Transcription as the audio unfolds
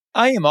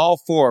I am all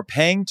for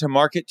paying to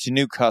market to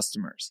new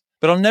customers,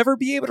 but I'll never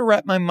be able to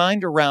wrap my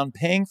mind around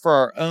paying for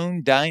our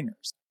own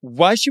diners.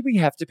 Why should we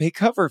have to pay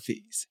cover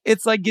fees?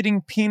 It's like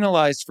getting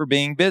penalized for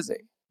being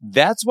busy.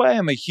 That's why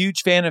I'm a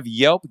huge fan of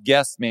Yelp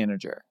Guest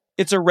Manager.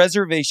 It's a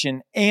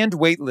reservation and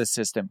waitlist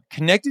system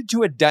connected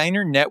to a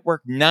diner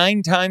network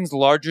 9 times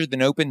larger than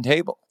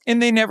OpenTable,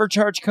 and they never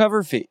charge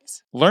cover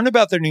fees. Learn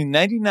about their new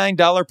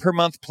 $99 per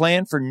month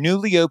plan for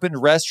newly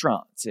opened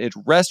restaurants at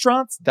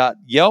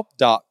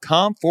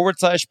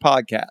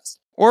restaurants.yelp.com/podcast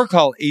or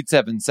call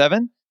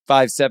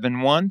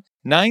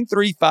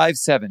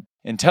 877-571-9357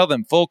 and tell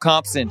them Full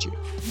Comp sent you.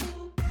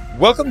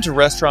 Welcome to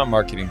Restaurant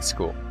Marketing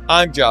School.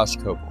 I'm Josh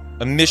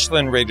Koval, a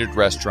Michelin-rated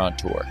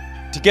restaurateur.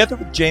 Together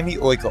with Jamie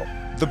Oikel,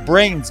 the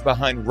brains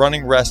behind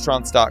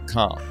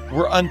runningrestaurants.com,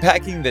 we're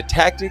unpacking the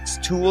tactics,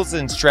 tools,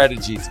 and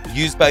strategies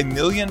used by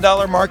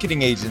million-dollar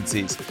marketing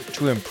agencies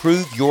to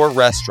improve your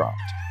restaurant.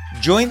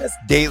 Join us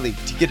daily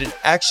to get an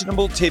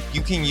actionable tip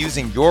you can use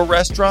in your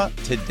restaurant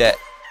today.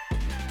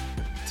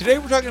 Today,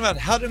 we're talking about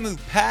how to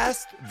move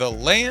past the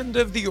land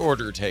of the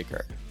order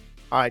taker.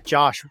 All right,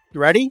 Josh, you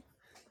ready?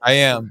 I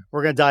am.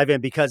 We're going to dive in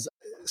because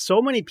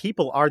so many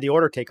people are the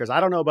order takers. I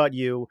don't know about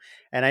you,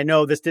 and I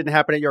know this didn't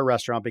happen at your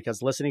restaurant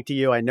because listening to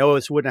you, I know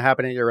this wouldn't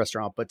happen at your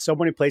restaurant, but so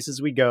many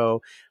places we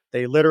go,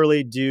 they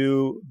literally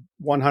do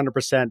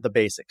 100% the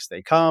basics.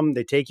 They come,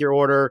 they take your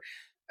order,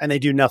 and they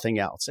do nothing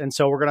else. And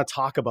so we're going to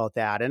talk about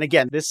that. And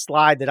again, this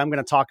slide that I'm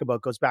going to talk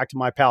about goes back to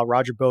my pal,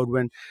 Roger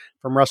Bodwin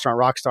from Restaurant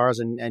Rockstars.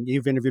 And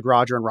you've interviewed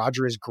Roger, and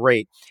Roger is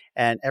great.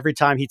 And every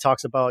time he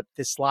talks about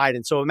this slide.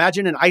 And so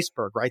imagine an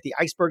iceberg, right? The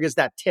iceberg is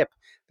that tip,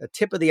 the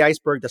tip of the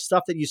iceberg, the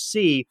stuff that you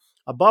see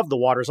above the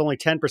water is only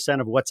 10%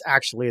 of what's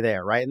actually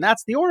there, right? And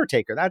that's the order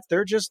taker.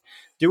 They're just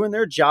doing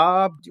their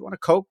job. Do you want a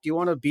Coke? Do you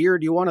want a beer?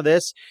 Do you want a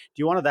this?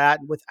 Do you want a that?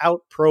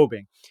 Without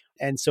probing.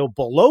 And so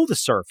below the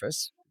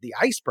surface, the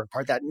iceberg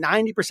part, that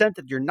 90%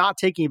 that you're not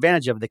taking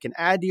advantage of that can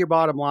add to your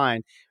bottom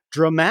line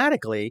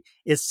dramatically,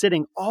 is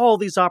sitting all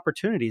these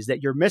opportunities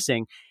that you're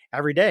missing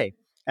every day.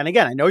 And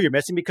again, I know you're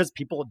missing because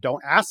people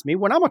don't ask me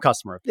when I'm a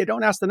customer. They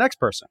don't ask the next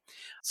person.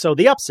 So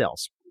the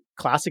upsells,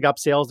 classic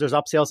upsells, there's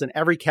upsells in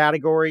every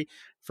category,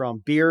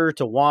 from beer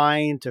to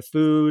wine to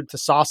food to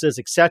sauces,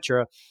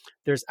 etc.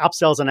 There's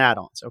upsells and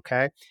add-ons,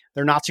 okay?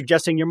 They're not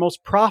suggesting your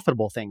most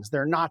profitable things.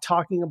 They're not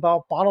talking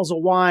about bottles of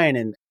wine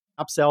and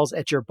upsells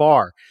at your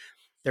bar.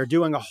 They're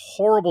doing a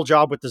horrible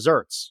job with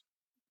desserts.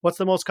 What's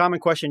the most common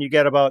question you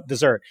get about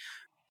dessert?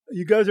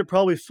 You guys are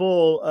probably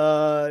full.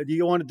 Do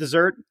you want a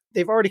dessert?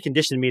 They've already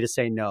conditioned me to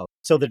say no.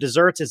 So the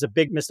desserts is a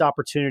big missed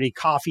opportunity.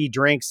 Coffee,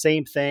 drinks,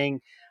 same thing.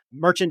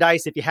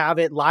 Merchandise, if you have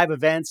it, live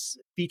events,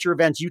 feature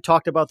events. You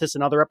talked about this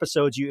in other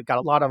episodes. You've got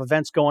a lot of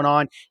events going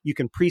on. You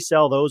can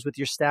pre-sell those with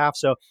your staff.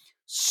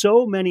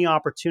 So many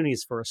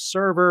opportunities for a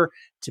server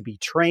to be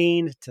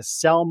trained, to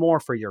sell more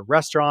for your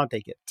restaurant.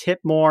 They get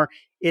tipped more.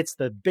 It's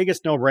the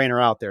biggest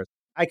no-brainer out there.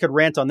 I could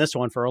rant on this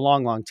one for a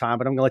long, long time,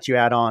 but I'm going to let you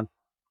add on.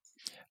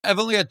 I've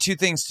only got 2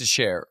 things to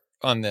share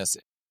on this.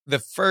 The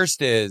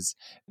first is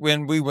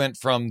when we went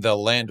from the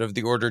land of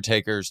the order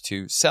takers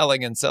to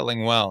selling and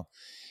selling well,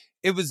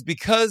 it was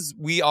because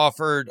we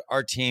offered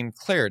our team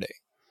clarity.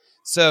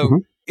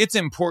 So it's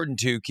important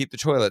to keep the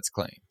toilets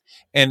clean.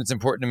 And it's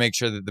important to make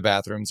sure that the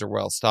bathrooms are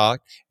well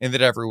stocked and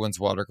that everyone's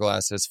water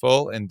glass is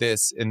full and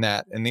this and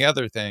that and the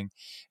other thing.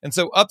 And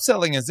so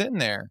upselling is in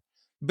there,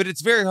 but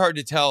it's very hard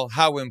to tell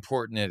how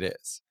important it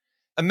is.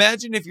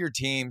 Imagine if your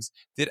teams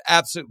did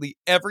absolutely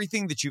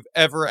everything that you've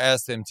ever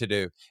asked them to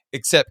do,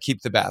 except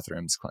keep the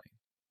bathrooms clean,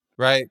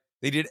 right?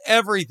 They did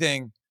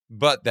everything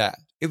but that.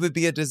 It would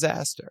be a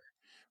disaster,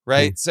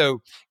 right?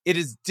 So it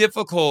is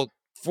difficult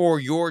for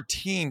your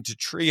team to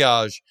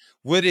triage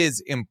what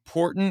is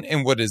important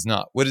and what is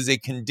not, what is a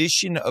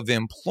condition of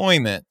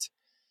employment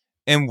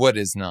and what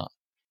is not.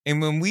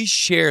 And when we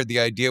shared the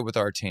idea with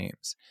our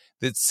teams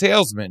that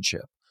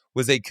salesmanship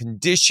was a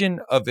condition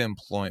of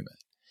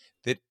employment,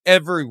 that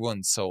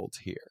everyone sold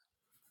here,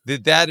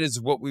 that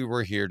is what we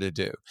were here to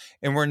do.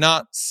 And we're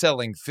not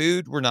selling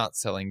food, we're not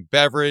selling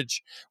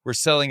beverage, we're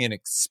selling an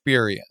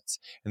experience.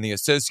 And the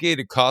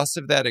associated cost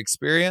of that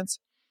experience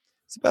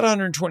is about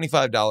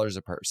 $125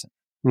 a person.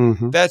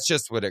 That's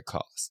just what it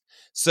costs.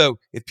 So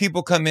if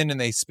people come in and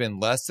they spend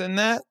less than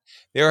that,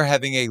 they are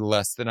having a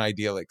less than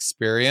ideal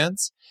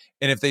experience.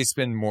 And if they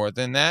spend more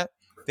than that,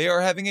 they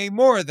are having a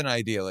more than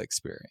ideal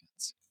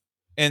experience.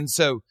 And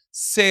so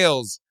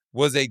sales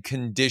was a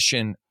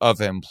condition of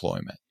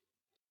employment.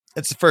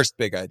 That's the first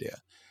big idea.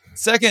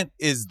 Second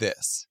is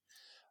this,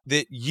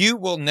 that you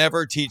will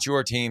never teach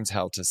your teams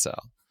how to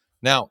sell.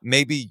 Now,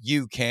 maybe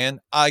you can.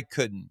 I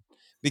couldn't,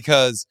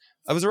 because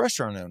I was a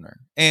restaurant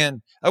owner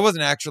and I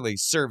wasn't actually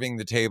serving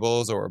the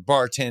tables or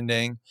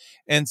bartending.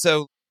 And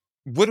so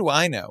what do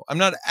I know? I'm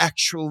not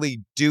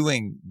actually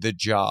doing the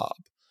job.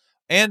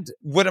 And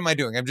what am I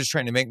doing? I'm just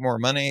trying to make more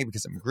money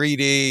because I'm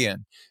greedy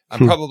and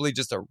I'm probably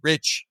just a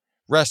rich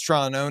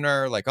restaurant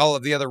owner, like all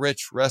of the other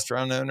rich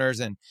restaurant owners.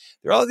 And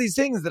there are all these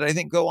things that I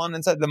think go on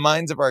inside the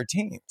minds of our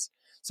teams.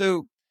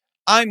 So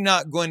I'm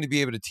not going to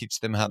be able to teach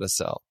them how to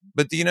sell.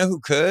 But do you know who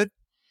could?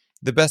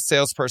 the best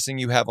salesperson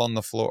you have on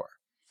the floor.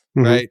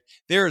 Mhm. Right?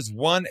 There is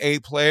one A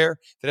player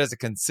that has a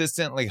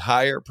consistently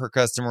higher per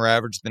customer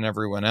average than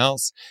everyone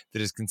else,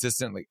 that is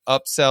consistently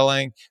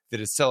upselling, that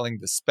is selling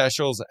the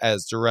specials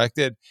as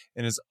directed,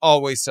 and is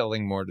always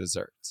selling more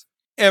desserts.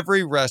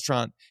 Every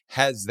restaurant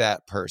has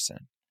that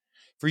person.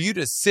 For you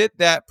to sit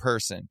that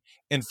person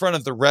in front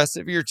of the rest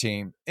of your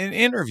team and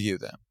interview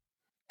them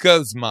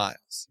goes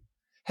miles.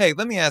 Hey,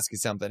 let me ask you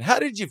something. How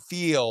did you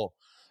feel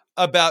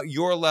about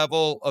your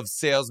level of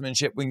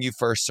salesmanship when you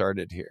first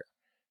started here?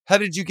 How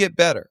did you get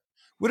better?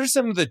 What are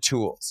some of the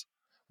tools?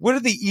 What are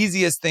the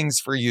easiest things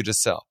for you to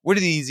sell? What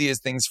are the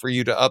easiest things for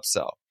you to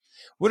upsell?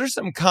 What are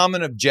some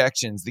common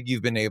objections that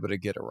you've been able to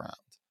get around?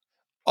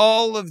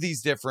 All of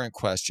these different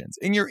questions,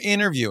 and you're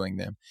interviewing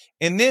them.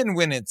 And then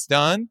when it's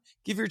done,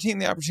 give your team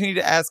the opportunity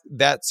to ask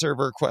that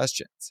server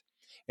questions.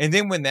 And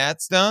then when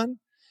that's done,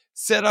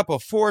 set up a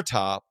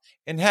foretop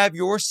and have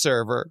your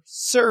server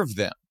serve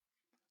them.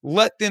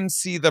 Let them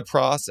see the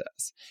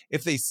process.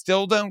 If they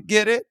still don't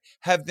get it,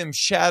 have them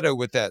shadow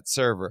with that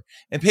server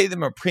and pay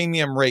them a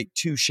premium rate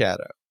to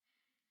shadow.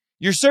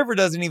 Your server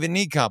doesn't even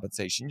need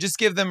compensation. Just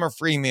give them a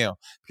free meal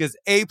because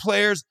A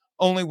players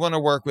only want to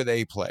work with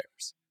A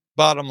players.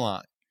 Bottom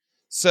line.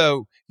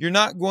 So you're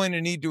not going to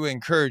need to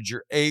encourage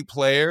your A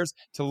players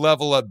to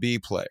level up B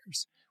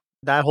players.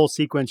 That whole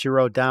sequence you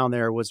wrote down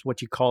there was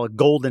what you call a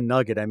golden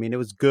nugget. I mean, it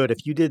was good.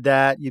 If you did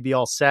that, you'd be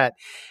all set.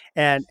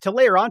 And to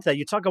layer onto that,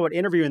 you talk about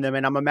interviewing them,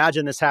 and I'm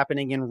imagining this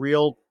happening in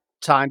real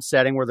time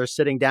setting where they're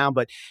sitting down,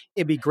 but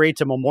it'd be great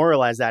to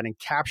memorialize that and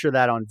capture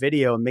that on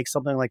video and make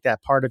something like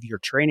that part of your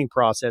training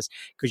process,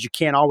 because you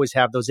can't always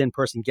have those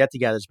in-person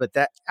get-togethers. But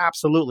that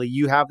absolutely,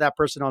 you have that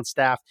person on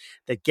staff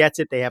that gets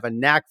it. They have a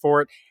knack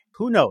for it.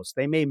 Who knows?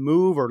 They may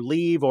move or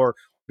leave or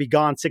be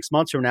gone 6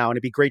 months from now, and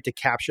it'd be great to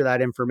capture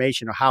that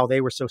information of how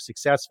they were so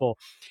successful.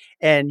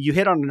 And you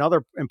hit on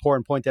another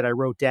important point that I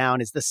wrote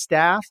down is the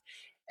staff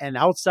and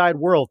outside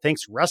world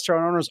thinks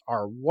restaurant owners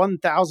are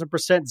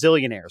 1,000%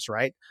 zillionaires,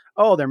 right?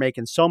 Oh, they're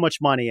making so much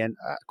money. And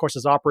of course,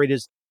 as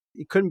operators,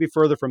 it couldn't be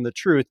further from the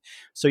truth.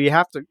 So you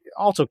have to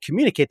also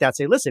communicate that,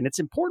 say, listen, it's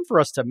important for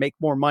us to make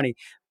more money.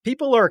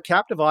 People are a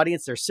captive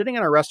audience. They're sitting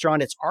in a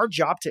restaurant. It's our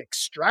job to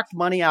extract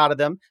money out of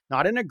them,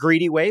 not in a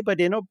greedy way, but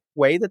in a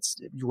way that's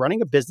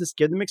running a business,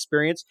 give them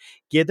experience,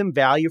 give them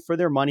value for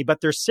their money, but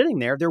they're sitting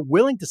there. They're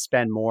willing to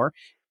spend more.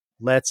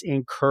 Let's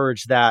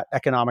encourage that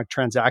economic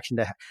transaction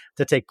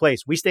to take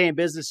place. We stay in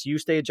business, you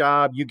stay a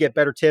job, you get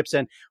better tips.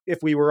 And if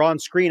we were on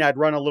screen, I'd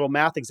run a little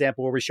math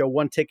example where we show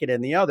one ticket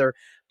and the other.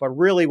 But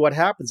really what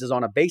happens is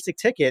on a basic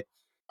ticket,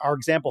 our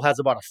example has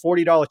about a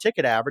 $40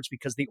 ticket average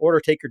because the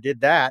order taker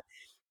did that,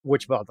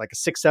 which about like a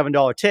 $6,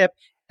 $7 tip.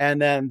 And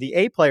then the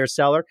A player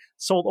seller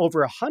sold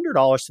over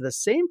 $100 to the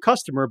same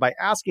customer by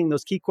asking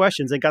those key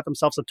questions and got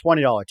themselves a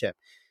 $20 tip.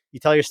 You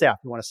tell your staff,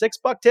 you want a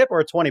 $6 tip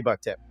or a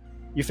 $20 tip?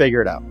 You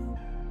figure it out.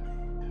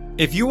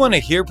 If you want to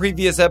hear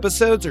previous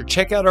episodes or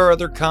check out our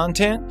other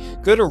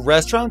content, go to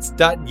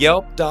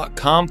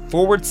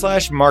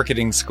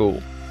restaurants.yelp.com/marketing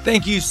school.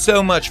 Thank you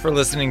so much for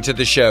listening to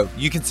the show.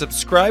 You can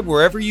subscribe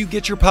wherever you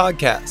get your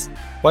podcasts.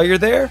 While you're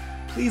there,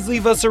 please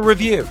leave us a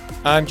review.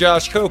 I'm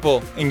Josh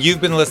Kopel, and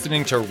you've been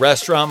listening to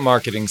Restaurant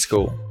Marketing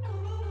School.